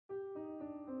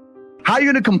How are you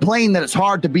going to complain that it's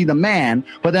hard to be the man,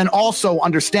 but then also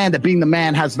understand that being the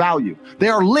man has value? They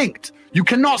are linked. You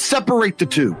cannot separate the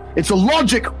two. It's a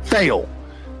logic fail.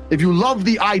 If you love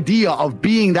the idea of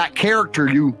being that character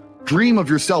you dream of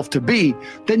yourself to be,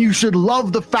 then you should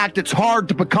love the fact it's hard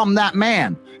to become that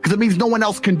man, because it means no one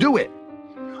else can do it.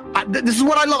 This is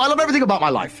what I love. I love everything about my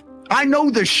life. I know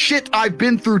the shit I've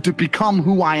been through to become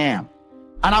who I am.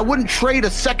 And I wouldn't trade a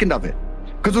second of it.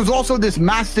 Because there's also this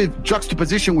massive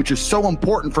juxtaposition, which is so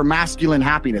important for masculine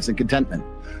happiness and contentment.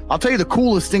 I'll tell you the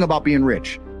coolest thing about being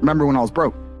rich. Remember when I was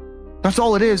broke? That's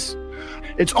all it is.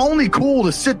 It's only cool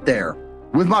to sit there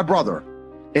with my brother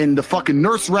in the fucking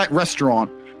Nurse restaurant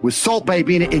with Salt Bae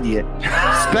being an idiot,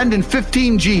 spending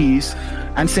 15 G's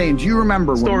and saying, do you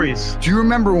remember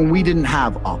when we didn't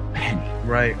have a penny?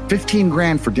 Right. 15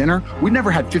 grand for dinner. We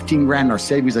never had 15 grand in our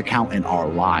savings account in our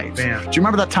lives. Damn. Do you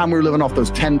remember that time we were living off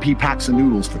those 10p packs of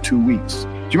noodles for 2 weeks? Do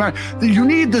you remember? You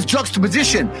need this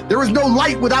juxtaposition. There is no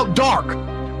light without dark.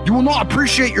 You will not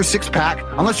appreciate your six pack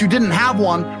unless you didn't have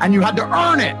one and you had to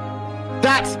earn it.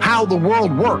 That's how the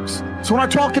world works. So when I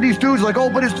talk to these dudes like, oh,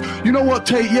 but it's, you know what,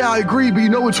 Tate? Yeah, I agree, but you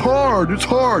know, it's hard. It's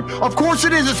hard. Of course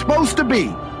it is. It's supposed to be.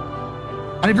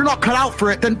 And if you're not cut out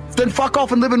for it, then fuck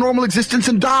off and live a normal existence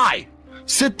and die.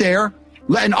 Sit there,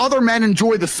 letting other men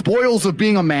enjoy the spoils of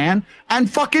being a man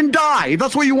and fucking die. If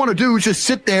that's what you want to do, is just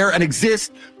sit there and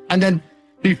exist and then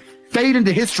fade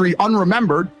into history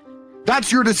unremembered.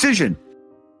 That's your decision.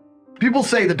 People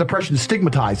say that depression is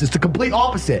stigmatized. It's the complete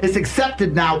opposite. It's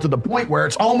accepted now to the point where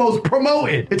it's almost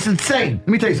promoted. It's insane. Let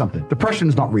me tell you something. Depression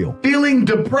is not real. Feeling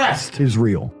depressed is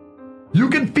real. You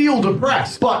can feel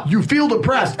depressed, but you feel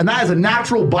depressed, and that is a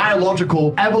natural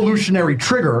biological evolutionary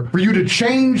trigger for you to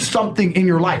change something in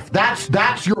your life.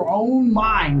 That's your own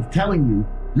mind telling you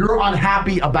you're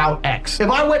unhappy about X. If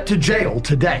I went to jail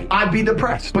today, I'd be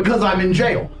depressed because I'm in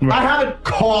jail. Right. I haven't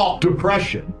caught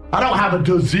depression. I don't have a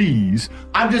disease.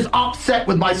 I'm just upset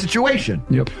with my situation.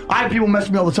 Yep. I have people mess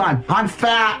with me all the time. I'm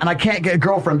fat and I can't get a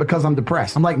girlfriend because I'm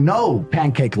depressed. I'm like, no,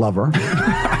 pancake lover.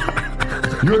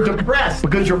 You're depressed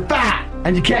because you're fat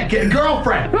and you can't get a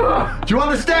girlfriend. Do you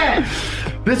understand?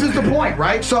 This is the point,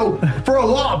 right? So for a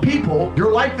lot of people,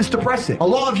 your life is depressing. A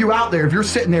lot of you out there, if you're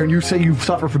sitting there and you say you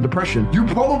suffer from depression, you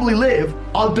probably live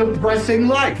a depressing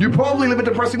life. You probably live a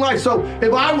depressing life. So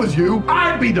if I was you,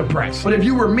 I'd be depressed. But if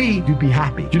you were me, you'd be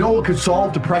happy. Do you know what could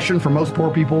solve depression for most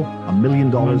poor people? $1 million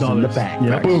in the bank.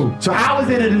 Yes. Boom. So how is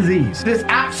it a disease? This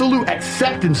absolute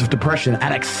acceptance of depression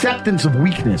and acceptance of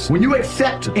weakness. When you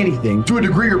accept anything, to a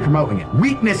degree, you're promoting it.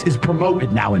 Weakness is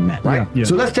promoted now in men, right? Yeah.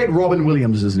 So let's take Robin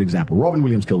Williams as an example. Robin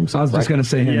Williams killed himself. I was just going to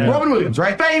say him. Yeah. Robin Williams,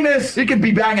 right? Famous. He could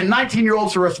be banging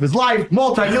 19-year-olds for the rest of his life.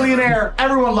 Multi-millionaire.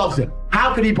 Everyone loves him.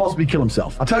 How could he possibly kill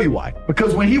himself? I'll tell you why.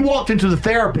 Because when he walked into the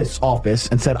therapist's office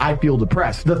and said, I feel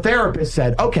depressed, the therapist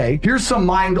said, okay, here's some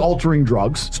mind-altering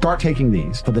drugs. Start taking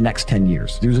these for the next 10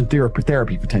 years. He was in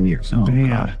therapy for 10 years. Oh,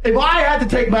 God. If I had to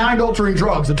take mind-altering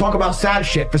drugs and talk about sad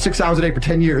shit for 6 hours a day for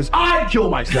 10 years, I'd kill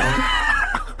myself.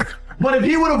 But if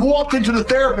he would have walked into the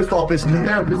therapist's office and the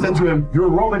therapist said to him, you're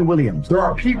Robin Williams. There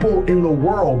are people in the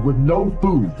world with no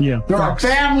food. Yeah, there are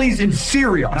families in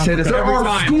Syria. I say this there every are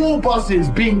time. School buses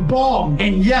being bombed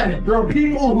in Yemen. There are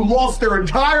people who lost their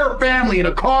entire family in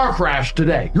a car crash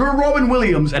today. You're Robin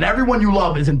Williams and everyone you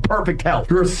love is in perfect health.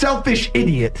 You're a selfish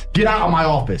idiot. Get out of my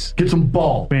office. Get some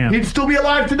balls. He'd still be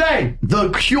alive today. The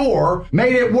cure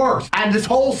made it worse. And this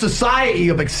whole society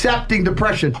of accepting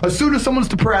depression, as soon as someone's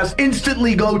depressed,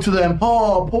 instantly go to them,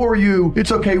 oh, poor you.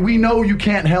 It's okay. We know you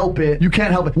can't help it. You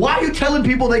can't help it. Why are you telling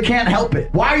people they can't help it?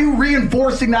 Why are you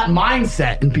reinforcing that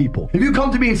mindset in people? If you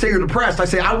come to me and say you're depressed, I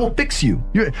say, I will fix you.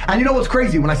 And you know what's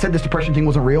crazy? When I said this depression thing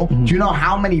wasn't real, do you know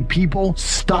how many people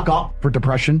stuck up for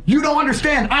depression? You don't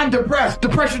understand. I'm depressed.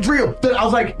 Depression's real. I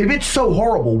was like, if it's so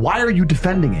horrible, why are you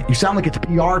defending it? You sound like it's a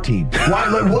PR team. Why?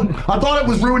 I thought it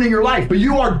was ruining your life, but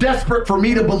you are desperate for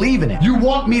me to believe in it. You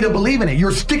want me to believe in it.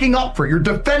 You're sticking up for it. You're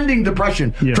defending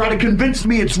depression. Yeah. Trying to convince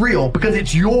me it's real because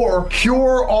it's your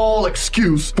cure-all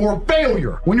excuse for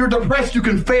failure. When you're depressed, you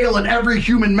can fail in every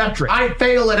human metric. I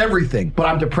fail at everything, but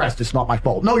I'm depressed. It's not my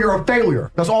fault. No, you're a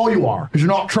failure. That's all you are because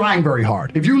you're not trying very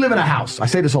hard. If you live in a house, I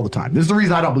say this all the time. This is the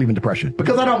reason I don't believe in depression.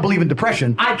 Because I don't believe in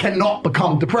depression, I cannot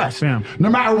become depressed. Yeah. No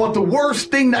matter what the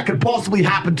worst thing that could possibly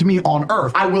happen to me on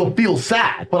earth, I will feel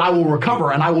sad, but I will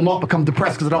recover and I will not become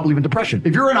depressed because I don't believe in depression.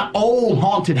 If you're in an old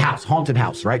haunted house,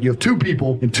 right? You have two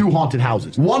people in two haunted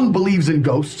houses. One believes in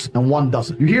ghosts and one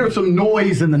doesn't. You hear some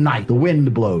noise in the night. The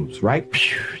wind blows, right?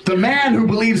 The man who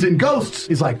believes in ghosts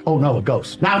is like, oh no, a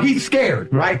ghost. Now he's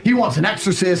scared, right? He wants an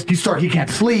exorcist. He can't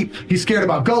sleep. He's scared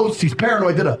about ghosts. He's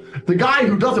paranoid. The guy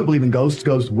who doesn't believe in ghosts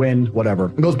goes wind, whatever,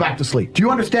 and goes back to sleep. Do you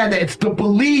understand that it's the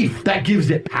belief that gives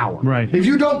it power? Right. If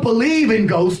you don't believe in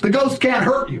ghosts, the ghost can't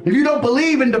hurt you. If you don't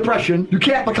believe in depression, you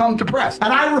can't become depressed.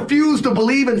 And I refuse to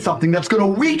believe in something that's going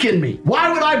to weaken me.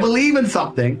 Why would I believe in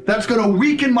something that's going to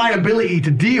weaken my ability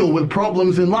to deal with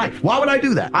problems in life? Why would I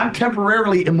do that? I'm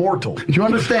temporarily immortal. Do you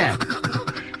understand?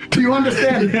 Do you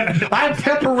understand? I'm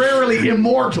temporarily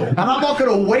immortal, and I'm not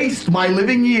going to waste my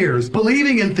living years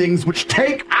believing in things which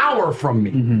take power from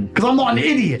me, because I'm not an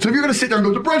idiot. So if you're going to sit there and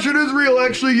go, depression is real,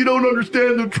 actually, you don't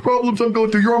understand the problems I'm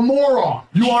going through, you're a moron.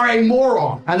 You are a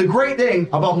moron. And the great thing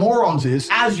about morons is,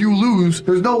 as you lose,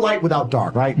 there's no light without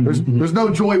dark, right? There's no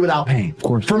joy without pain. Of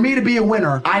course. For me to be a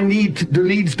winner, there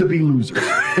needs to be losers.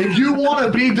 If you want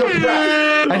to be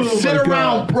depressed and sit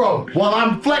around broke while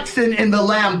I'm flexing in the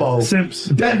Lambo, Simps.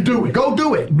 then do it. Go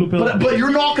do it. But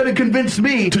you're not going to convince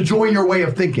me to join your way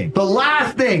of thinking. The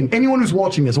last thing, anyone who's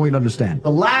watching this, I want you to understand,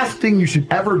 the last thing you should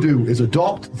ever do is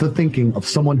adopt the thinking of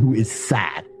someone who is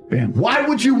sad. Bam. Why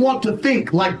would you want to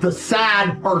think like the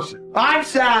sad person? I'm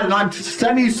sad and I'm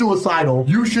semi-suicidal.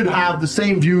 You should have the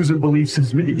same views and beliefs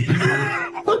as me.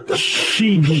 What the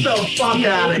fuck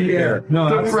out of here.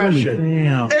 No,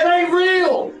 depression. It ain't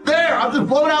real. There, I'm just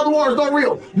blowing out the water. It's not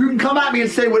real. You can come at me and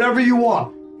say whatever you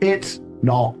want. It's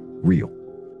not real.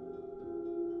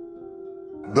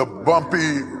 The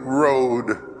bumpy road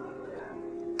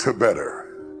to better.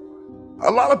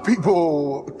 A lot of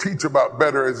people teach about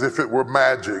better as if it were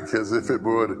magic, as if it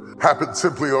would happen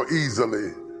simply or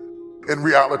easily. In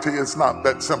reality, it's not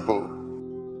that simple.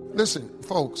 Listen,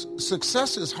 folks,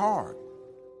 success is hard.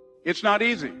 It's not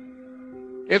easy.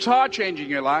 It's hard changing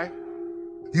your life.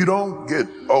 You don't get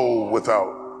old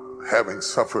without having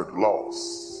suffered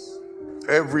loss.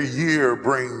 Every year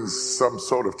brings some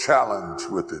sort of challenge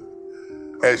with it.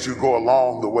 As you go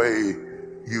along the way,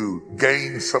 you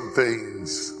gain some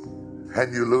things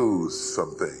and you lose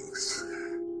some things.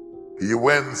 You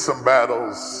win some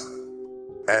battles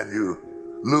and you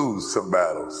lose some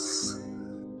battles.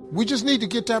 We just need to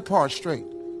get that part straight.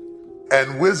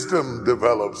 And wisdom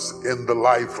develops in the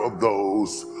life of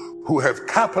those who have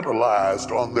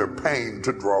capitalized on their pain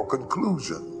to draw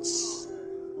conclusions.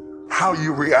 How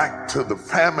you react to the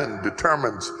famine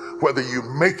determines whether you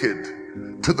make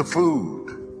it to the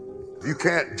food. You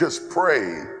can't just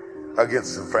pray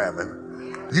against the famine.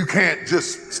 You can't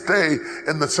just stay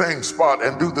in the same spot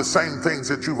and do the same things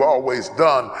that you've always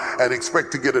done and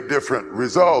expect to get a different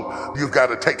result. You've got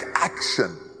to take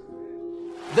action.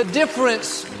 The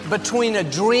difference between a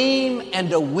dream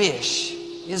and a wish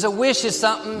is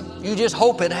something you just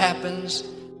hope it happens,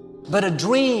 but a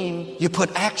dream you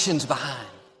put actions behind.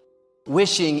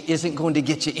 Wishing isn't going to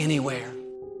get you anywhere.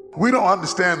 We don't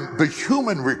understand the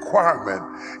human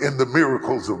requirement in the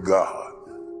miracles of God.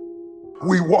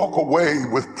 We walk away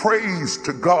with praise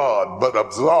to God, but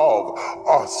absolve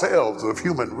ourselves of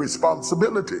human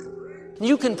responsibility.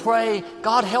 You can pray,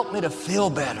 God, help me to feel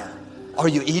better. Are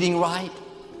you eating right?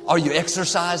 Are you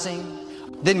exercising?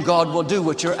 Then God will do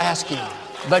what you're asking.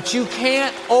 But you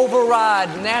can't override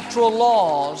natural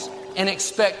laws and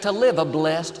expect to live a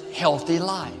blessed, healthy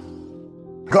life.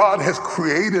 God has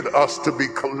created us to be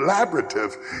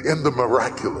collaborative in the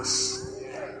miraculous.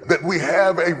 That we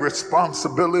have a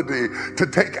responsibility to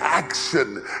take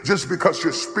action. Just because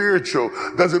you're spiritual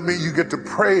doesn't mean you get to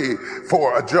pray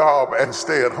for a job and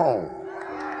stay at home.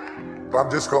 I'm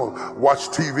just going to watch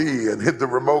TV and hit the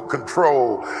remote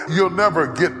control. You'll never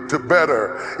get to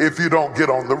better if you don't get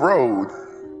on the road.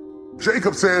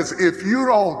 Jacob says, if you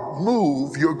don't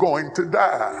move, you're going to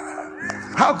die.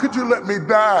 How could you let me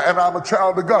die and I'm a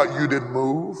child of God? You didn't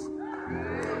move.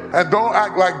 And don't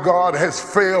act like God has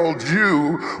failed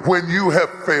you when you have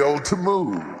failed to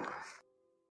move.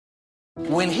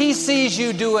 When He sees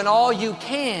you doing all you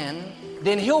can,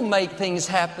 then He'll make things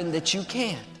happen that you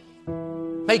can't.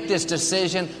 Make this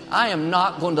decision. I am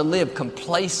not going to live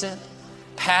complacent,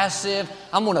 passive.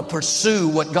 I'm going to pursue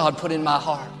what God put in my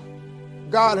heart.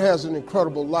 God has an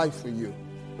incredible life for you.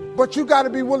 But you got to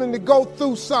be willing to go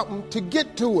through something to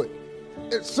get to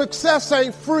it. Success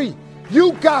ain't free.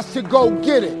 You got to go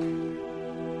get it.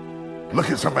 Look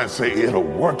at somebody and say, it'll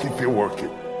work if you work it.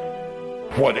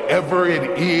 Whatever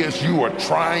it is you are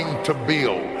trying to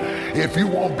build, if you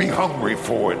won't be hungry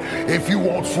for it, if you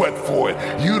won't sweat for it,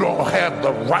 you don't have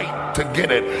the right to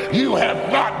get it. You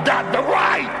have not got the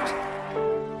right.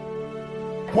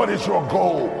 What is your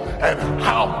goal and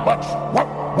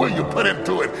what will you put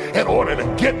into it in order to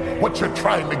get what you're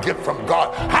trying to get from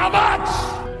God? How much?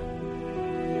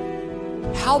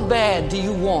 how bad do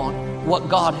you want what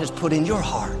God has put in your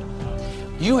heart?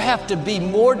 You have to be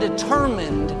more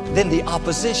determined than the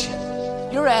opposition.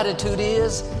 Your attitude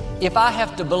is, if I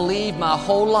have to believe my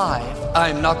whole life,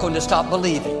 I'm not going to stop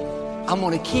believing. I'm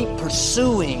going to keep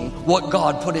pursuing what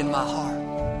God put in my heart.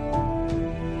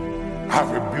 I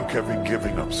rebuke every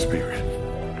giving up spirit.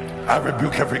 I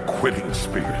rebuke every quitting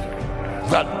spirit.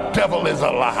 The devil is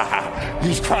a lie.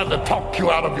 He's trying to talk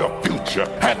you out of your future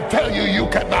and tell you you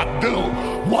cannot do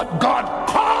what God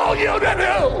called you to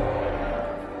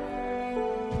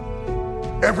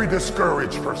do. Every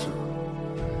discouraged person,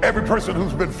 every person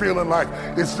who's been feeling like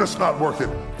it's just not working,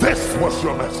 this was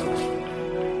your message.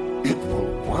 It will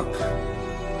work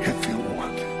if you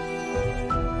work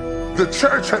it. The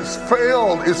church has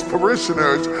failed its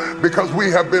parishioners because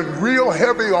we have been real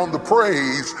heavy on the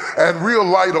praise and real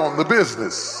light on the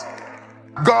business.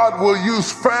 God will use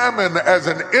famine as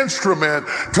an instrument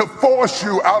to force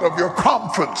you out of your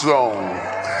comfort zone.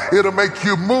 It'll make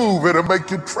you move. It'll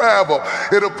make you travel.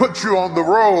 It'll put you on the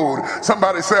road.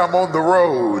 Somebody say, I'm on the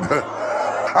road.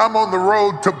 I'm on the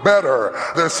road to better.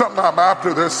 There's something I'm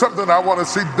after. There's something I want to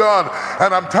see done.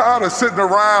 And I'm tired of sitting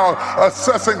around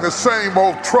assessing the same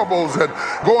old troubles and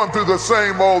going through the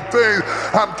same old things.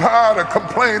 I'm tired of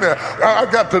complaining. I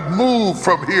got to move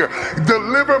from here.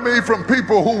 Deliver me from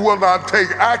people who will not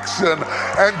take action.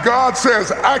 And God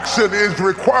says action is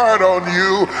required on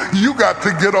you. You got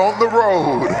to get on the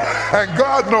road. And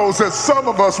God knows that some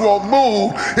of us won't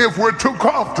move if we're too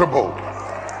comfortable.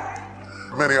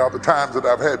 Many are the times that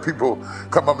I've had people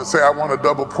come up and say, I want a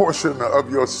double portion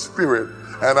of your spirit.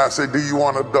 And I say, do you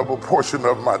want a double portion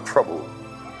of my trouble?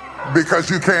 Because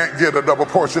you can't get a double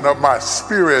portion of my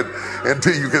spirit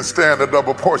until you can stand a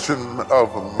double portion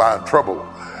of my trouble.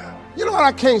 You know what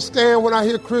I can't stand when I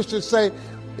hear Christians say,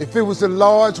 if it was the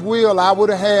Lord's will, I would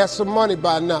have had some money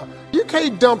by now. You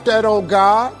can't dump that on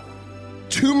God.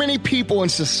 Too many people in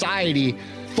society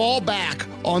fall back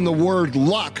on the word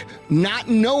luck, not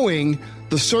knowing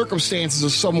the circumstances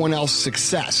of someone else's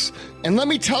success. And let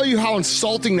me tell you how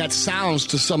insulting that sounds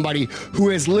to somebody who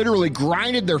has literally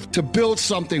grinded to build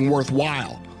something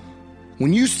worthwhile.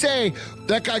 When you say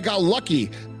that guy got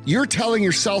lucky, you're telling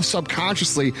yourself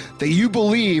subconsciously that you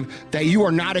believe that you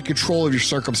are not in control of your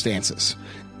circumstances.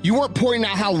 You weren't pointing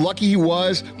out how lucky he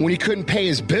was when he couldn't pay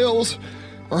his bills.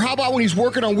 Or how about when he's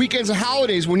working on weekends and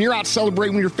holidays when you're out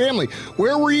celebrating with your family?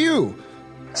 Where were you?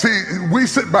 See, we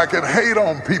sit back and hate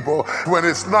on people when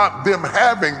it's not them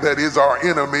having that is our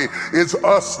enemy. It's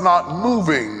us not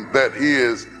moving that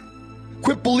is.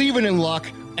 Quit believing in luck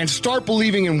and start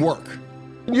believing in work.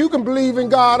 You can believe in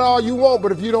God all you want,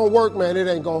 but if you don't work, man, it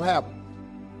ain't gonna happen.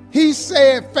 He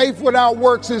said faith without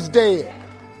works is dead.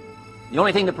 The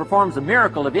only thing that performs a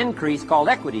miracle of increase called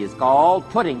equity is called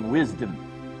putting wisdom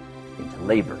into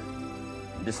labor.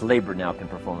 And this labor now can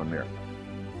perform a miracle.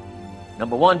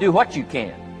 Number one, do what you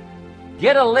can.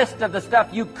 Get a list of the stuff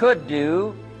you could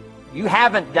do, you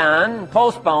haven't done,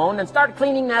 postpone, and start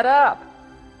cleaning that up.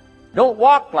 Don't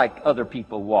walk like other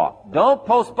people walk. Don't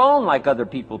postpone like other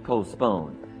people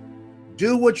postpone.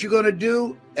 Do what you're going to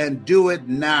do and do it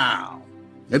now.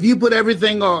 If you put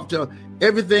everything off till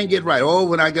everything get right, oh,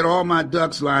 when I get all my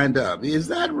ducks lined up, is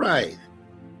that right?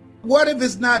 What if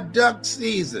it's not duck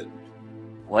season?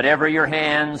 Whatever your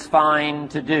hands find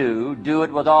to do, do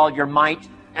it with all your might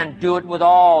and do it with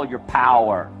all your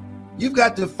power. You've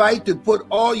got to fight to put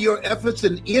all your efforts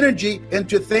and energy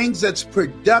into things that's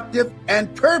productive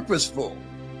and purposeful.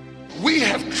 We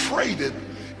have traded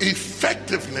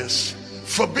effectiveness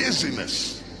for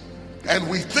busyness. And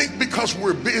we think because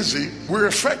we're busy, we're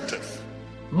effective.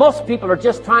 Most people are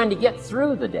just trying to get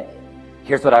through the day.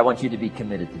 Here's what I want you to be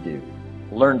committed to do.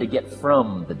 Learn to get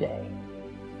from the day.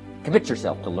 Commit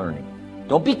yourself to learning.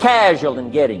 Don't be casual in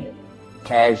getting it.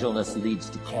 Casualness leads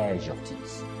to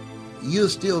casualties. You're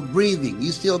still breathing.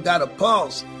 You still got a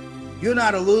pulse. You're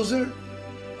not a loser.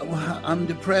 I'm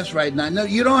depressed right now. No,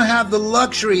 you don't have the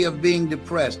luxury of being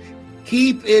depressed.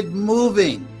 Keep it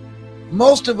moving.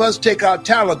 Most of us take our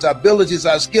talents, our abilities,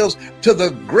 our skills to the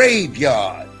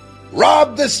graveyard.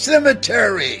 Rob the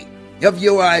cemetery of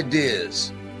your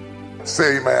ideas.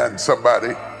 Say amen,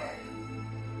 somebody.